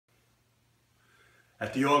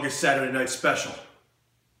At the August Saturday Night Special,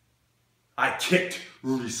 I kicked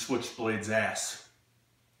Rudy Switchblade's ass.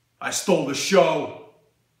 I stole the show,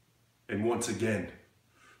 and once again,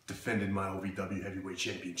 defended my OVW Heavyweight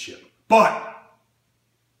Championship. But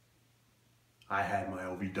I had my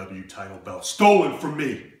OVW title belt stolen from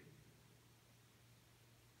me.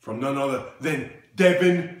 From none other than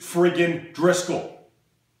Devin friggin' Driscoll.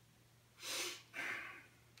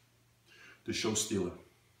 The show stealer,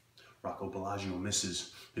 Rocco Bellagio,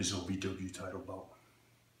 misses his OVW title belt.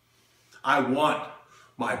 I want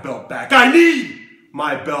my belt back. I need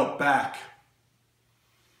my belt back.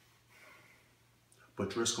 But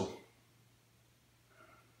Driscoll,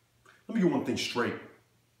 let me get one thing straight.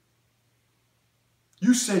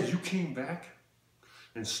 You said you came back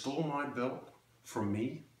and stole my belt from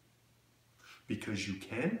me because you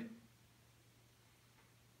can?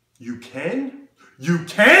 You can? You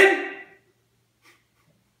can?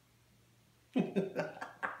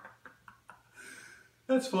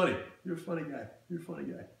 That's funny. You're a funny guy. You're a funny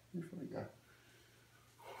guy. You're a funny guy.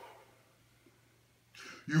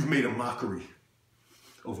 You've made a mockery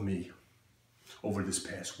of me over this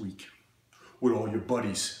past week with all your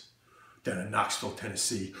buddies down in Knoxville,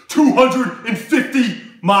 Tennessee, 250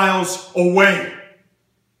 miles away.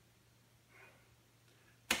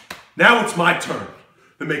 Now it's my turn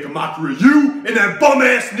to make a mockery of you and that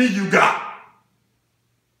bum-ass knee you got.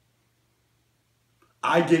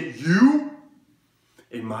 I get you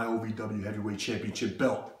and my OVW Heavyweight Championship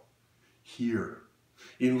belt here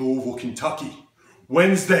in Louisville, Kentucky,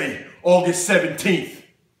 Wednesday, August 17th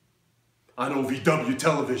on OVW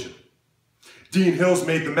television. Dean Hills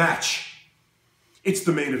made the match. It's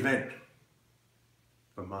the main event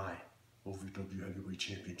for my OVW Heavyweight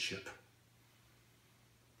Championship.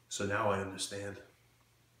 So now I understand.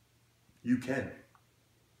 You can.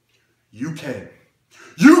 You can.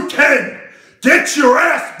 You can get your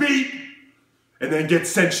ass beat and then get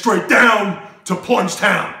sent straight down to Plunge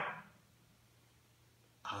Town.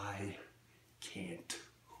 I can't.